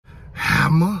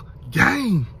Alabama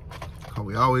game. Cause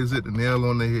we always hit the nail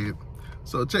on the head.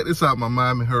 So check this out, my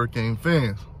Miami Hurricane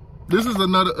fans. This is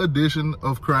another edition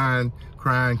of crying.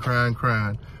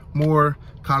 More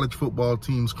college football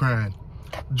teams crying.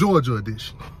 Georgia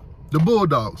edition. The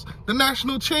Bulldogs, the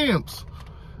national champs.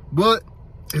 But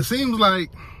it seems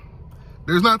like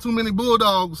there's not too many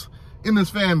Bulldogs in this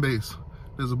fan base.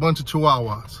 There's a bunch of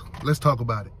Chihuahuas. Let's talk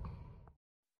about it.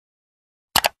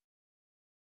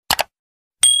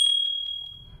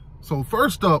 So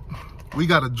first up, we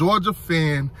got a Georgia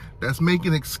fan that's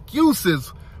making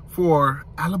excuses for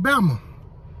Alabama.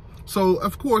 So,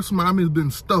 of course, Miami's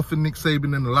been stuffing Nick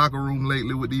Saban in the locker room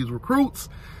lately with these recruits.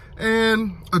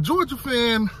 And a Georgia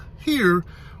fan here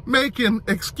making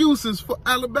excuses for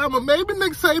Alabama. Maybe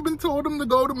Nick Saban told him to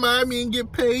go to Miami and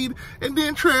get paid and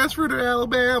then transfer to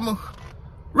Alabama.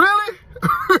 Really?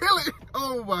 Really?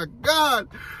 Oh, my God.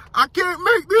 I can't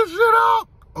make this shit up.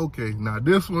 Okay, now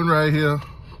this one right here.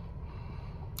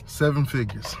 7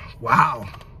 figures. Wow.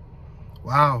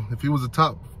 Wow. If he was a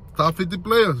top 50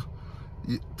 player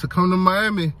to come to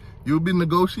Miami, you'll be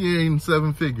negotiating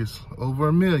 7 figures,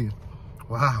 over $1 million.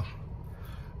 Wow.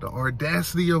 The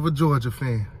audacity of a Georgia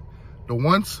fan. The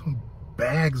once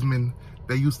bagsmen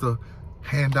that used to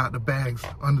hand out the bags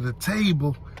under the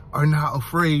table are now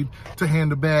afraid to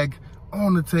hand the bag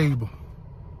on the table.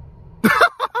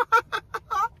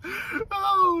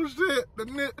 Oh shit!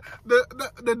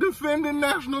 The defending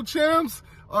national champs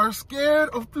are scared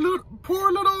of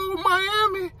poor little old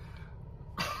Miami.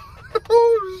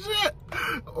 Oh shit!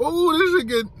 Oh,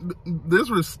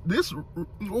 this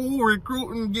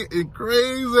recruiting getting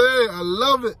crazy. I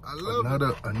love it. I love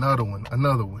it. Another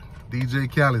one.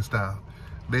 DJ Khaled style.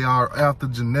 They are after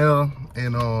Janelle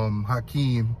and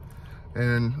Hakeem,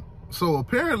 and so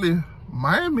apparently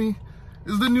Miami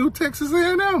is the new Texas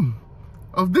A&M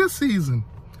of this season.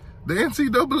 The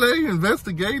NCAA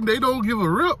investigating, they don't give a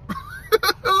rip.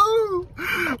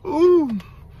 Ooh.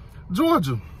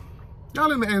 Georgia,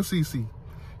 y'all in the SEC.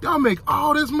 Y'all make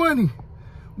all this money,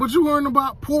 but you worrying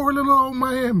about poor little old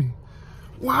Miami.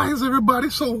 Why is everybody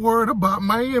so worried about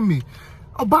Miami?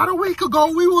 About a week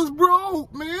ago, we was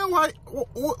broke, man. Like,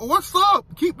 what's up?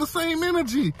 Keep the same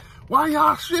energy. Why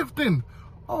y'all shifting?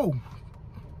 Oh.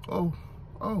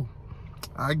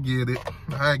 I get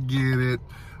it.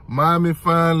 Miami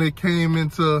finally came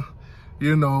into,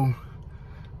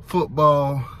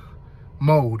 football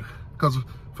mode. Because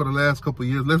for the last couple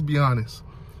of years, let's be honest,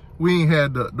 we ain't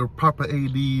had the proper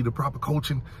AD, the proper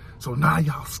coaching. So now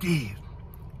y'all scared.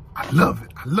 I love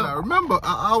it. Now, remember,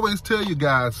 I always tell you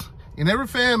guys, in every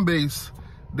fan base,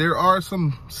 there are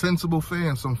some sensible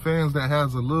fans, some fans that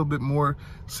has a little bit more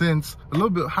sense, a little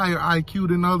bit higher IQ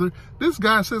than other. This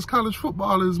guy says college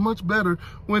football is much better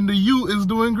when the U is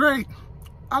doing great.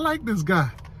 I like this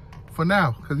guy for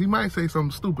now, because he might say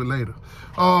something stupid later.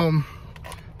 Then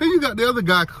you got the other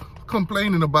guy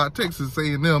complaining about Texas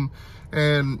A&M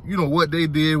and, what they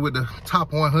did with the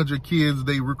top 100 kids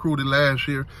they recruited last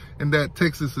year, and that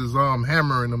Texas is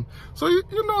hammering them. So,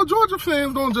 Georgia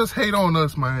fans don't just hate on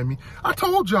us, Miami. I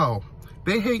told y'all,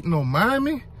 they hating on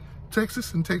Miami,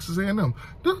 Texas, and Texas A&M.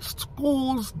 The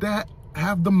schools that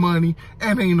have the money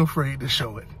and ain't afraid to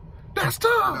show it. That's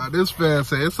tough. Now, this fan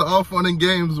said it's all fun and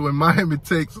games when Miami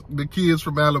takes the kids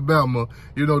from Alabama.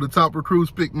 The top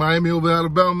recruits pick Miami over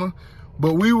Alabama.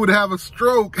 But we would have a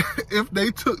stroke if they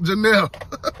took Janelle.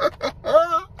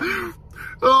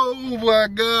 Oh my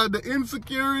God, the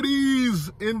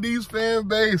insecurities in these fan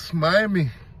base. Miami,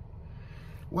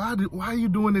 why are you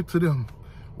doing it to them?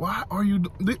 Why are you,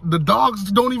 the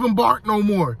dogs don't even bark no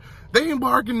more. They ain't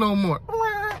barking no more.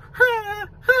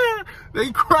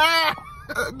 They cry.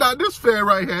 Now this fan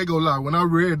right here, I ain't gonna lie, when I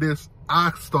read this,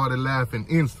 I started laughing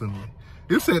instantly.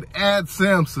 It said, add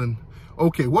Samson.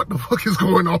 Okay, what the fuck is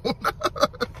going on?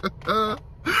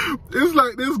 It's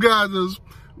like this guy just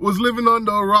was living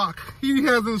under a rock. He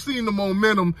hasn't seen the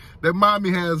momentum that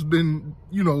Miami has been,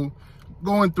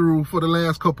 going through for the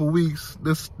last couple weeks,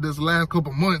 this last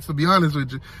couple months, to be honest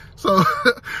with you. So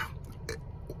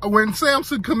when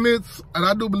Samson commits, and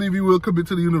I do believe he will commit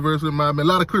to the University of Miami, a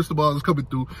lot of Cristobal is coming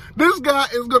through. This guy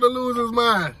is going to lose his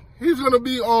mind. He's going to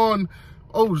be on,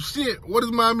 oh shit, what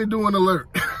is Miami doing alert?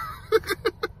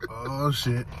 Oh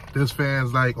shit! This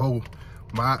fan's like, oh,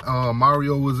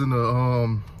 Mario was in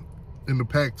the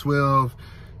Pac-12,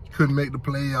 couldn't make the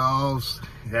playoffs,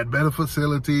 he had better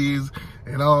facilities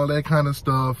and all that kind of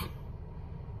stuff.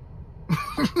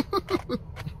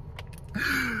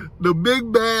 The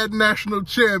big bad national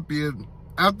champion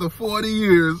after 40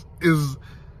 years is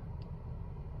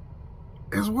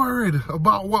worried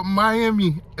about what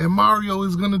Miami and Mario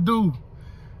is gonna do.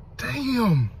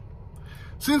 Damn.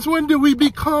 Since when did we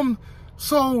become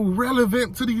so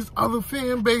relevant to these other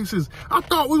fan bases? I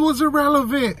thought we was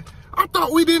irrelevant. I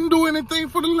thought we didn't do anything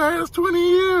for the last 20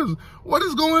 years. What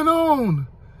is going on?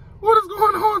 What is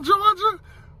going on, Georgia?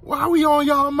 Why are we on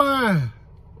y'all mind?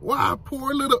 Why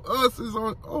poor little us is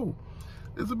on? Oh,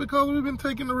 is it because we've been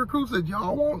taking the recruits that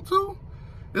y'all want to?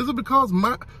 Is it because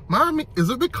Miami? Is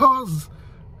it because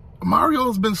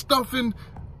Mario's been stuffing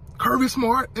Kirby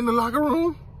Smart in the locker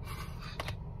room?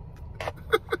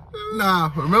 Nah,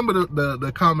 remember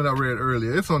the comment I read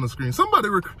earlier? It's on the screen. Somebody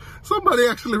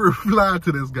actually replied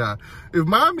to this guy. If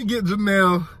Miami get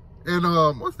Janelle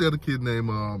and what's the other kid name?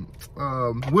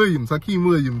 Hakeem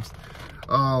Williams.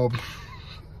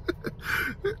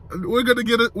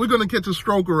 We're gonna catch a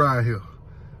stroke around here.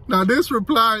 Now this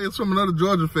reply is from another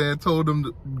Georgia fan. Told him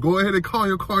to go ahead and call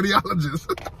your cardiologist.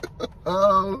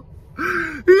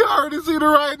 He already see the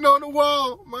writing on the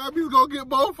wall. Miami's gonna get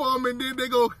both of them, and then they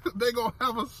gonna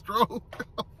have a stroke.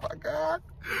 Oh my God!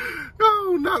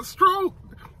 No, not stroke.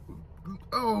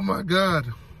 Oh my God!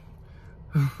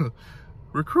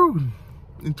 Recruiting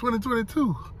in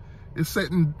 2022 is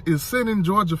sending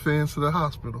Georgia fans to the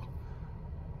hospital.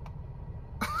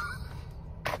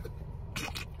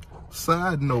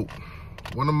 Side note: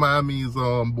 one of Miami's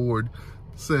board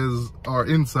says, our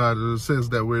insider says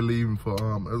that we're leaving for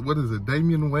what is it,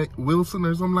 Damian Wilson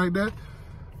or something like that.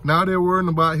 Now they're worrying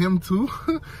about him too.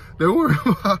 They're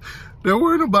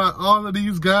worrying about all of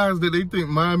these guys that they think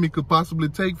Miami could possibly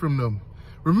take from them.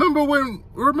 Remember when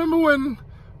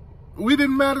we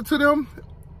didn't matter to them?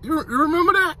 You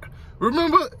remember that?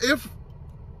 Remember if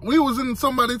we was in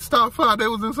somebody's top 5, they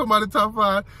was in somebody's top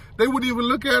 5, they wouldn't even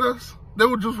look at us. They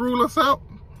would just rule us out.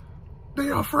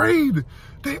 They are afraid.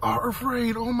 They are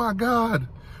afraid. Oh my God.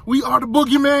 We are the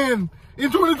boogeyman.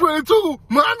 In 2022,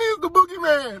 Miami is the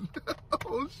boogeyman.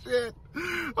 Oh shit.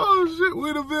 Oh shit,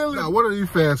 we're the villain. Now, one of these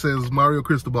fans says Mario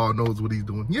Cristobal knows what he's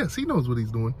doing. Yes, he knows what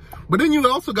he's doing. But then you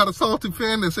also got a salty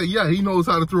fan that say, yeah, he knows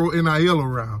how to throw NIL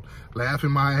around.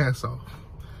 Laughing my ass off.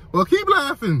 Well, keep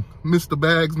laughing, Mr.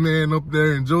 Bags man up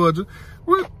there in Georgia.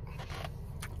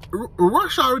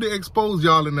 Rush already exposed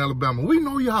y'all in Alabama. We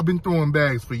know y'all been throwing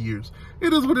bags for years.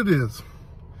 It is what it is.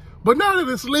 But now that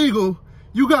it's legal,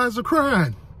 you guys are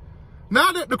crying.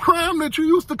 Now that the crime that you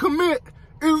used to commit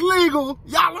is legal,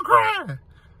 y'all are crying.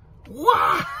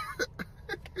 Why?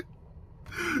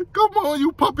 Come on,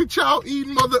 you puppy child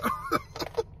eating mother.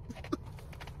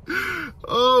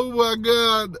 Oh my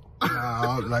God.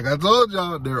 Now, like I told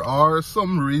y'all, there are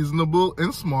some reasonable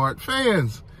and smart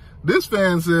fans. This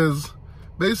fan says,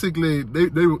 basically,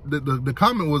 the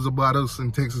comment was about us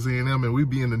in Texas A&M and we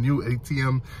be in the new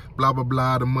ATM, blah, blah,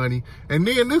 blah, the money. And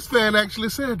then this fan actually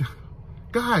said,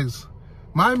 guys,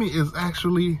 Miami is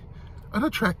actually an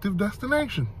attractive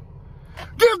destination.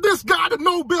 Give this guy the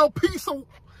Nobel Peace Award.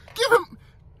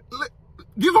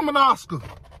 Give him an Oscar.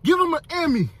 Give him an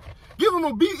Emmy. Give him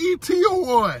a BET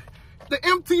award. The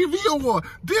MTV award.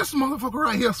 This motherfucker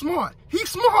right here smart. He's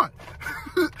smart.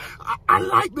 I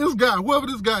like this guy. Whoever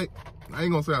this guy, I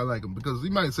ain't gonna say I like him because he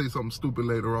might say something stupid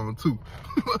later on too.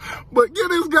 But give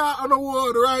this guy an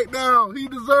award right now. He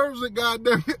deserves it,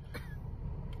 goddammit.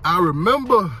 I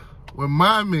remember when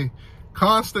Miami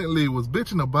constantly was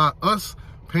bitching about us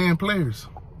paying players.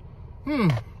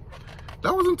 That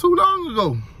wasn't too long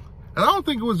ago. And I don't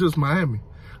think it was just Miami.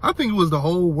 I think it was the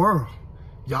whole world.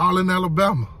 Y'all in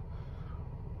Alabama.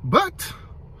 But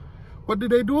what did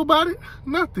they do about it?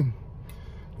 Nothing.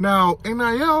 Now,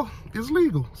 NIL is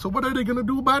legal. So what are they going to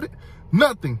do about it?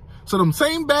 Nothing. So them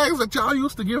same bags that y'all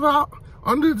used to give out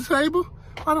under the table,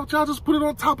 why don't y'all just put it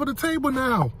on top of the table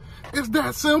now? It's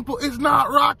that simple. It's not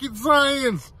rocket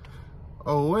science.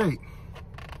 Oh, wait.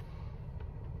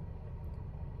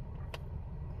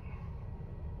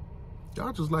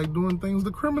 Y'all just like doing things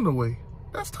the criminal way.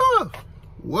 That's tough.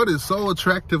 What is so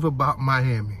attractive about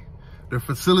Miami? Their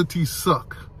facilities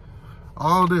suck.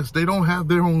 All this, they don't have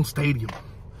their own stadium.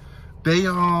 They,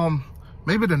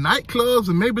 maybe the nightclubs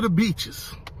and maybe the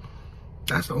beaches.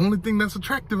 That's the only thing that's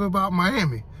attractive about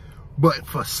Miami. But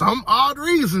for some odd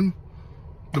reason,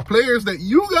 the players that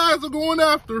you guys are going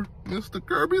after, Mr.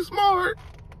 Kirby Smart,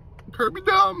 Kirby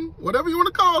Dumb, whatever you want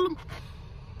to call him,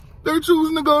 they're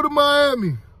choosing to go to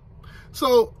Miami.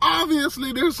 So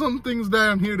obviously there's some things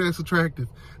down here that's attractive.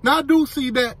 Now I do see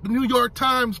that the New York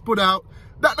Times put out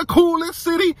that the coolest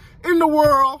city in the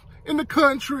world, in the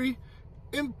country,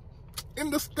 in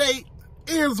the state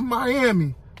is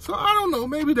Miami. So I don't know,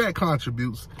 maybe that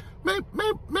contributes.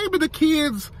 Maybe the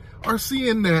kids are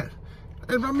seeing that.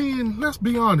 And I mean, let's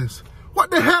be honest.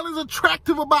 What the hell is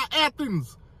attractive about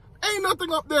Athens? Ain't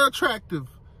nothing up there attractive.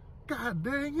 God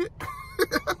dang it.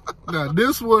 Now,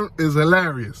 this one is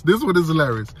hilarious. This one is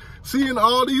hilarious. Seeing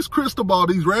all these Cristobal,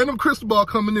 these random Cristobal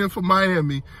coming in from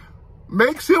Miami,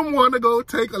 makes him want to go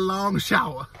take a long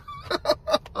shower.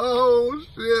 Oh,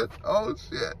 shit. Oh,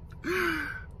 shit.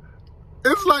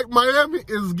 It's like Miami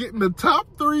is getting the top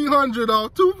 300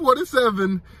 off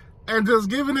 247 and just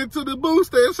giving it to the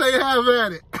booster and say, have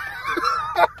at it.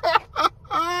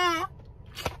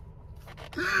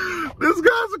 This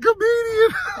guy's a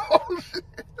comedian. Oh, shit.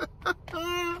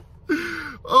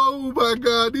 Oh, my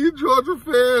God. These Georgia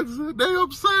fans, they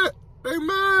upset. They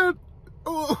mad.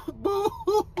 Oh, boo.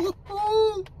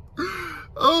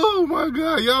 Oh, my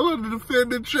God. Y'all are the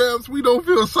defending champs. We don't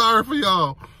feel sorry for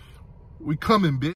y'all. We coming, bitch.